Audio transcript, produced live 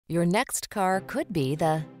Your next car could be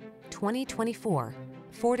the 2024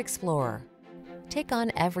 Ford Explorer. Take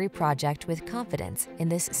on every project with confidence in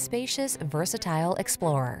this spacious, versatile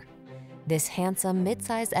Explorer. This handsome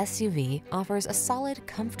midsize SUV offers a solid,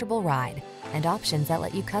 comfortable ride and options that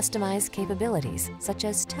let you customize capabilities such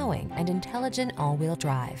as towing and intelligent all-wheel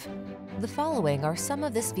drive. The following are some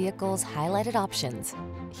of this vehicle's highlighted options: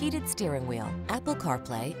 heated steering wheel, Apple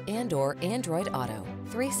CarPlay and/or Android Auto,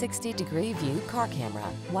 360-degree view car camera,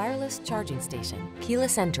 wireless charging station,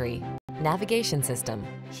 keyless entry, navigation system,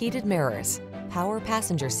 heated mirrors, power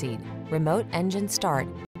passenger seat, remote engine start,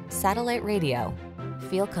 satellite radio.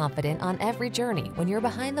 Feel confident on every journey when you're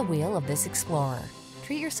behind the wheel of this Explorer.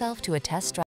 Treat yourself to a test drive